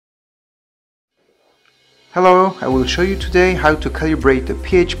Hello, I will show you today how to calibrate a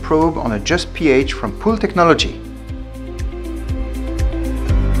pH probe on a JUPHPP from Technologie.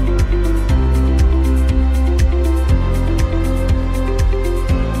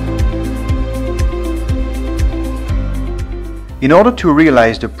 In order to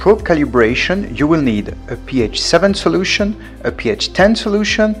realize the probe calibration, you will need a pH 7 solution, a pH 10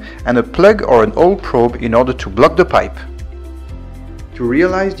 solution, and a plug or an old probe in order to block the pipe. To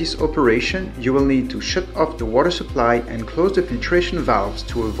realize this operation, you will need to shut off the water supply and close the filtration valves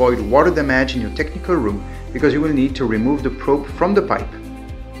to avoid water damage in your technical room, because you will need to remove the probe from the pipe.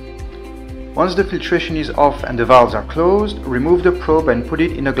 Once the filtration is off and the valves are closed, remove the probe and put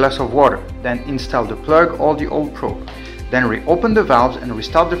it in a glass of water. Then install the plug or the old probe. Then reopen the valves and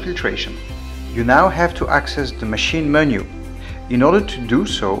restart the filtration. You now have to access the machine menu. In order to do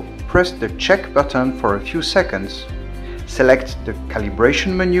so, press the check button for a few seconds. Select the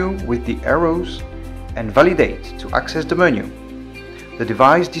calibration menu with the arrows and validate to access the menu. The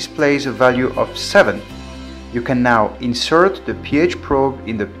device displays a value of 7. You can now insert the pH probe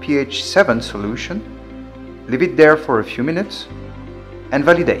in the pH 7 solution, leave it there for a few minutes, and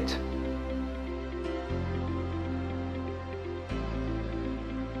validate.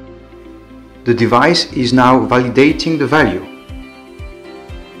 The device is now validating the value.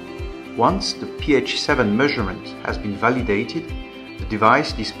 Once the pH 7 measurement has been validated, the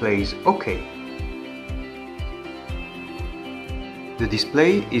device displays OK. The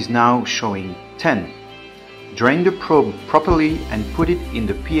display is now showing 10. Drain the probe properly and put it in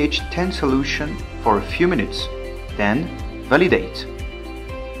the pH 10 solution for a few minutes, then validate.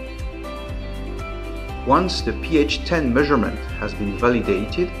 Once the pH 10 measurement has been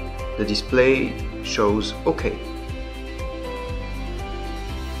validated, the display shows OK.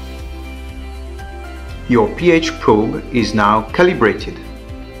 Your pH probe is now calibrated.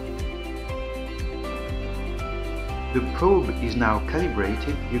 The probe is now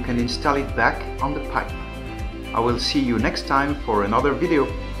calibrated. You can install it back on the pipe. I will see you next time for another video.